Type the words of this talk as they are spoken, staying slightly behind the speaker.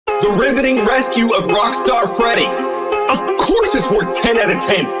The riveting rescue of Rockstar Freddy. Of course it's worth 10 out of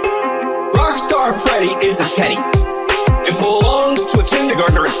 10. Rockstar Freddy is a teddy. It belongs to a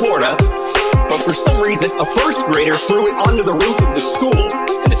kindergartner in Florida, but for some reason, a first grader threw it onto the roof of the school,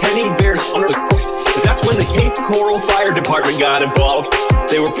 and the teddy bear's owner was crushed. But that's when the Cape Coral Fire Department got involved.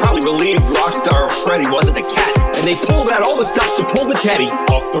 They were probably relieved Rockstar Freddy wasn't a cat, and they pulled out all the stuff to pull the teddy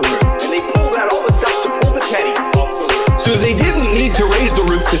off the roof. So they didn't need to raise the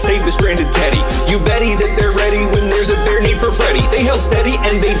roof to save the stranded teddy. You betty that they're ready when there's a bare need for Freddy. They held steady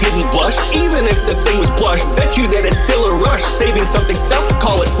and they didn't blush, even if the thing was plush. Bet you that it's still a rush, saving something stuffed.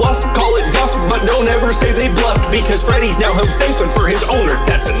 Call it fluff, call it guff, but don't ever say they bluffed, because Freddy's now home safe and for his owner,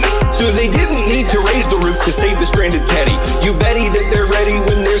 that's enough. So they didn't need to raise the roof to save the stranded teddy. You betty that they're ready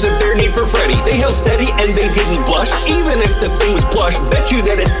when there's a bare need for Freddy. They held steady and they didn't blush, even if the thing was plush. Bet you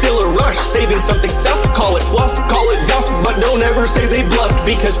that it's still a rush, saving something stuffed. Call it fluff, call it guff, but don't ever say they bluffed,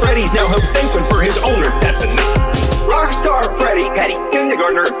 because Freddy's now home safe and for his owner, that's enough. Rockstar Freddy, petty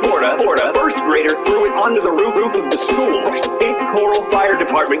kindergartner, Florida, first grader threw it onto the roof of the school. Cape Coral Fire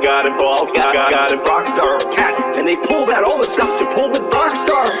Department got involved, got a Rockstar cat, and they pulled out all the stuff to pull the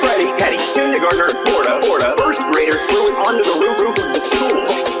Rockstar Freddy, petty kindergartner, Florida, first grader threw it onto the roof of the school.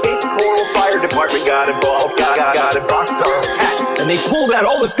 Cape Coral Fire Department got involved, got a Rockstar cat, and they pulled out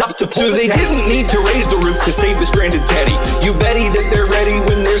all the stuff to pull. So they didn't need to raise the roof to save the stranded teddy. You betty that they're ready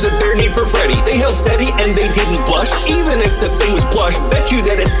when there's a bare need for Freddy. They held steady and they didn't blush, even if the thing was plush. Bet you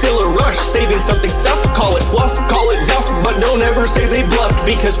that it's still a rush, saving something stuffed. Call it fluff, call it guff, but don't ever say they bluffed,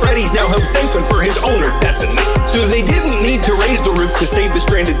 because Freddy's now home safe and for his owner, that's enough. So they didn't need to raise the roof to save the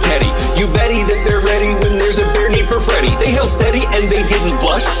stranded teddy. You betty that they're ready when there's a bare need for Freddy. They held steady and they didn't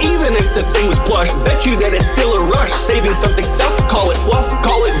blush, even if the thing was plush. Bet you that it's still a rush, saving something stuffed. Call it fluff,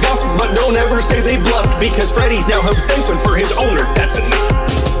 call it guff, but don't ever say they bluffed, because Freddy's now home safe and for his owner, that's enough.